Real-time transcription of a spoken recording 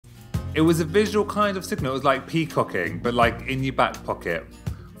It was a visual kind of signal. It was like peacocking, but like in your back pocket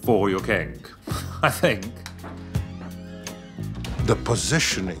for your king, I think. The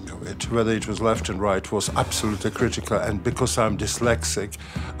positioning of it, whether it was left and right, was absolutely critical. And because I'm dyslexic,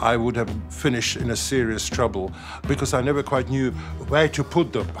 I would have finished in a serious trouble because I never quite knew where to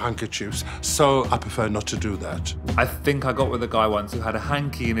put the handkerchiefs. So I prefer not to do that. I think I got with a guy once who had a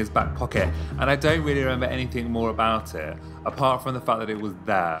hanky in his back pocket, and I don't really remember anything more about it, apart from the fact that it was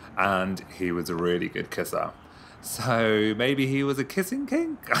there, and he was a really good kisser. So maybe he was a kissing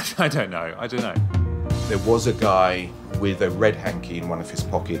king? I don't know. There was a guy with a red hanky in one of his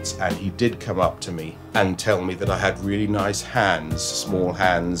pockets, and he did come up to me and tell me that I had really nice hands, small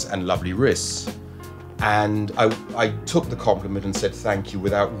hands and lovely wrists. And I took the compliment and said thank you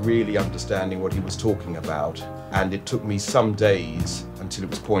without really understanding what he was talking about. And it took me some days until it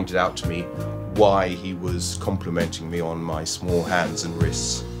was pointed out to me why he was complimenting me on my small hands and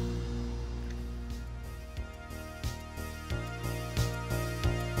wrists.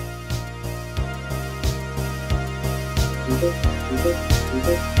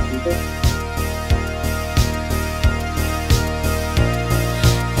 Thank you.